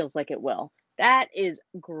if it feels like it will. That is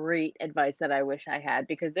great advice that I wish I had,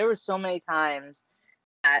 because there were so many times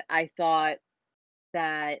that I thought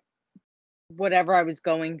that whatever I was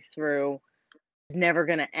going through is never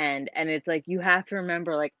going to end. And it's like, you have to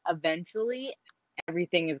remember, like, eventually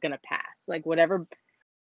everything is going to pass. Like, whatever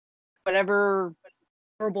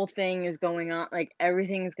horrible thing is going on, like,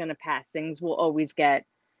 everything is going to pass. Things will always get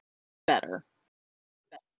better.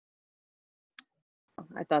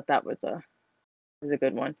 I thought that was a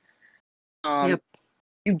good one. Yep.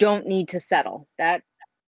 You don't need to settle. That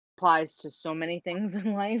applies to so many things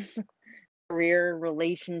in life. Career,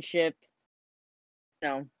 relationship, you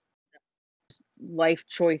know, life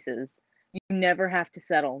choices. You never have to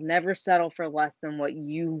settle. Never settle for less than what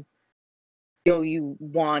you feel you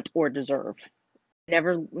want or deserve.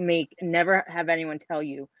 Never have anyone tell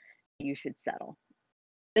you you should settle.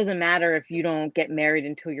 It doesn't matter if you don't get married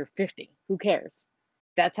until you're 50. Who cares?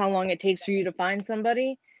 That's how long it takes for you to find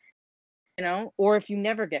somebody, you know, or if you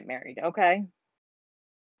never get married, okay?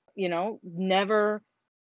 You know, never.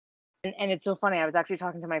 And it's so funny. I was actually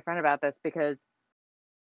talking to my friend about this because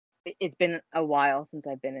it's been a while since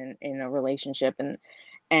I've been in a relationship,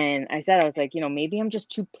 and I said, I was like, you know, maybe I'm just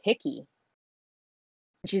too picky.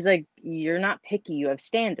 And she's like, you're not picky, you have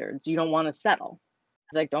standards. You don't want to settle. I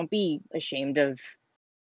was like, don't be ashamed of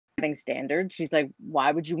having standards. She's like,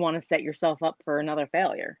 why would you want to set yourself up for another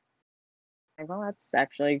failure? Like, well, that's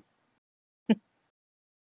actually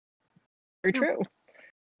very true.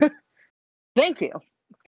 Thank you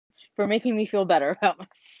for making me feel better about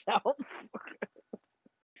myself.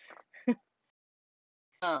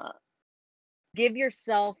 Give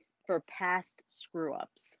yourself for past screw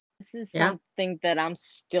ups. This is something that I'm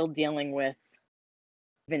still dealing with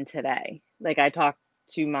even today. Like, I talked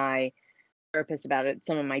to my therapist about it,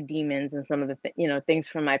 some of my demons and some of the things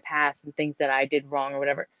from my past and things that I did wrong or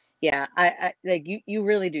whatever. Yeah, I like you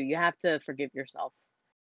really do. You have to forgive yourself,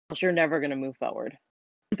 else you're never going to move forward.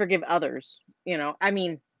 Forgive others, I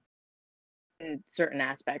mean, in certain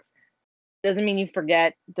aspects. Doesn't mean you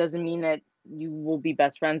forget, doesn't mean that you will be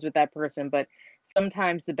best friends with that person, but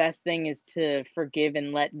sometimes the best thing is to forgive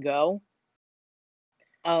and let go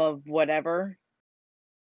of whatever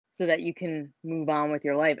so that you can move on with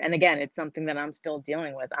your life. And again, it's something that I'm still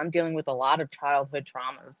dealing with. I'm dealing with a lot of childhood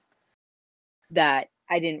traumas that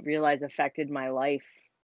I didn't realize affected my life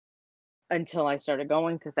until I started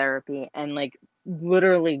going to therapy and like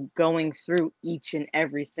literally going through each and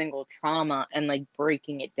every single trauma and like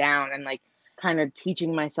breaking it down and like kind of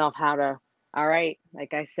teaching myself how to, all right,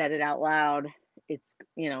 like I said it out loud, it's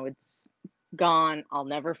it's gone, I'll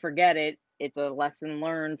never forget it, it's a lesson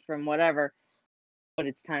learned from whatever, but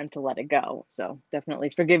it's time to let it go. So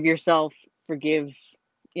definitely forgive yourself, forgive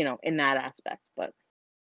in that aspect. But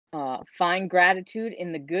find gratitude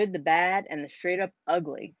in the good, the bad, and the straight up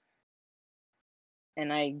ugly.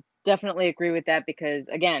 And I definitely agree with that because,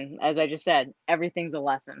 again, as I just said, everything's a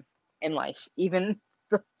lesson in life, even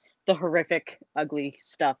the horrific, ugly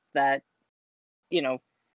stuff that,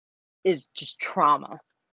 is just trauma.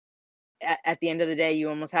 At the end of the day, you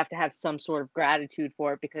almost have to have some sort of gratitude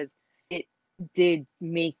for it because it did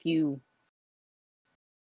make you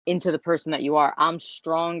into the person that you are. I'm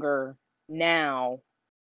stronger now,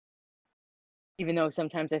 even though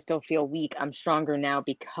sometimes I still feel weak. I'm stronger now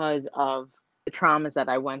because of the traumas that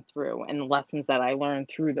I went through and the lessons that I learned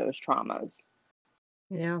through those traumas.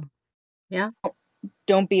 Yeah.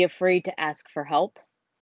 Don't be afraid to ask for help.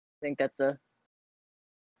 I think I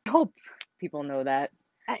hope people know that.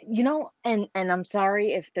 And I'm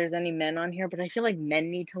sorry if there's any men on here, but I feel like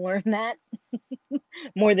men need to learn that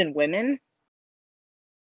more than women.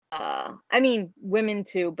 I mean, women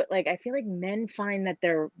too, but like I feel like men find that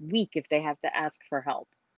they're weak if they have to ask for help.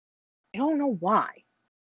 I don't know why.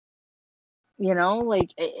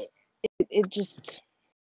 Like it just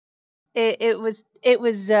It was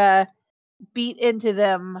beat into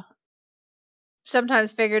them,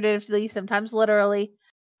 sometimes figuratively, sometimes literally,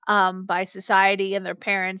 by society and their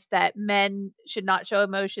parents, that men should not show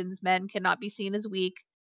emotions, men cannot be seen as weak,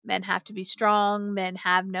 men have to be strong, men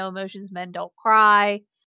have no emotions, men don't cry,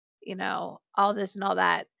 all this and all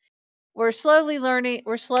that. We're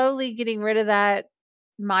slowly getting rid of that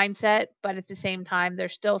mindset, but at the same time,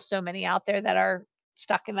 there's still so many out there that are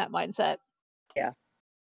stuck in that mindset. Yeah.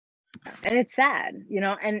 And it's sad,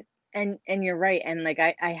 and you're right. And like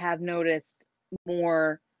I have noticed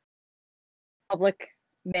more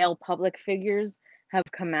male public figures have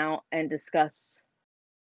come out and discussed,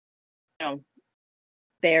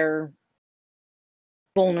 their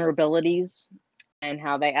vulnerabilities and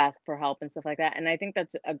how they ask for help and stuff like that. And I think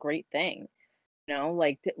that's a great thing.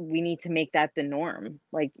 Like we need to make that the norm.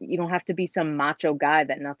 Like you don't have to be some macho guy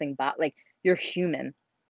that nothing like you're human.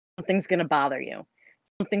 Something's going to bother you.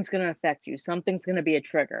 Something's going to affect you. Something's going to be a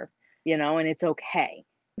trigger, and it's okay.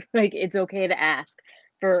 Like it's okay to ask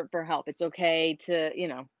for help. It's okay to,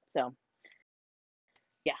 so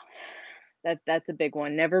yeah, that's a big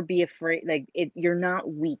one. Never be afraid. Like you're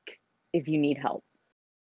not weak if you need help.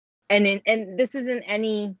 And this is in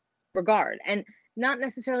any regard. And not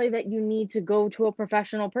necessarily that you need to go to a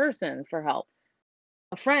professional person for help.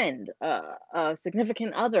 A friend, a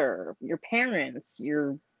significant other, your parents,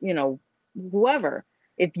 your, whoever.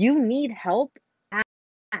 If you need help,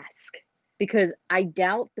 ask. Because I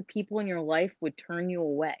doubt the people in your life would turn you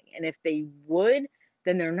away. And if they would,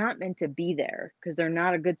 then they're not meant to be there because they're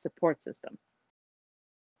not a good support system.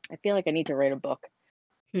 I feel like I need to write a book.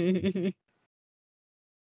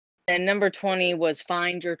 And number 20 was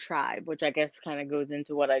find your tribe, which I guess kind of goes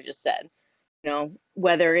into what I just said.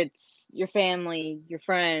 Whether it's your family, your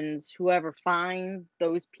friends, whoever, find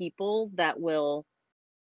those people that will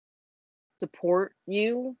support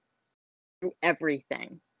you through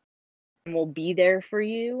everything and will be there for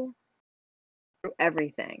you through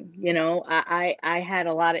everything. I had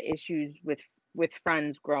a lot of issues with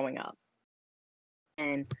friends growing up.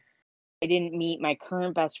 And I didn't meet my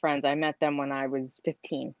current best friends. I met them when I was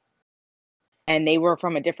 15. And they were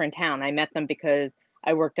from a different town. I met them because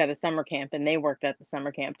I worked at a summer camp and they worked at the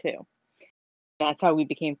summer camp too. That's how we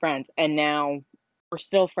became friends. And now we're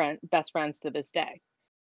still best friends to this day.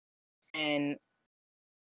 And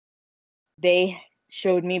they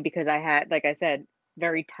showed me, because I had, like I said,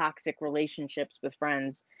 very toxic relationships with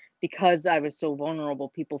friends. Because I was so vulnerable,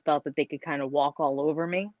 people felt that they could kind of walk all over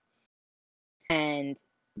me. And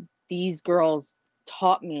these girls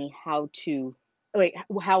taught me how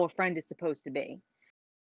a friend is supposed to be.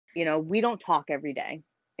 You know, we don't talk every day.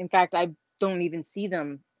 In fact, I don't even see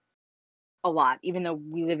them a lot, even though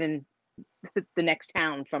we live in the next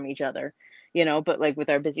town from each other, you know, but like with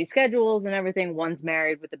our busy schedules and everything, one's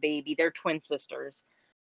married with a baby, they're twin sisters.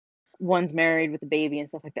 One's married with a baby and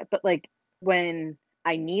stuff like that. But like when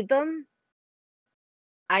I need them,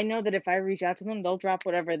 I know that if I reach out to them, they'll drop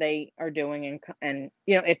whatever they are doing and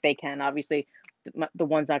you know, if they can. Obviously, the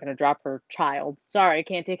one's not going to drop her child. Sorry, I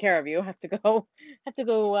can't take care of you. Have to go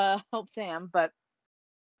help Sam. But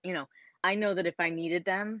you know, I know that if I needed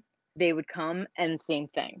them, they would come, and same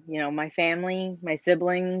thing. You know, my family, my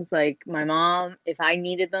siblings, like my mom, if I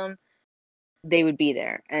needed them, they would be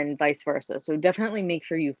there, and vice versa. So definitely make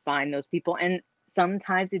sure you find those people. And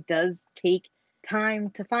sometimes it does take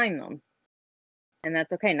time to find them. And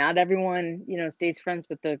that's okay. Not everyone, you know, stays friends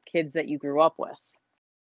with the kids that you grew up with.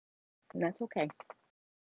 And that's okay.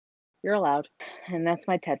 You're allowed. And that's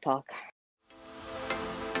my TED Talk.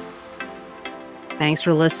 Thanks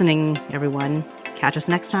for listening, everyone. Catch us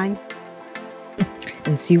next time.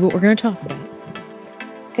 And see what we're going to talk about.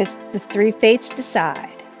 Because the three fates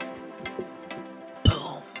decide.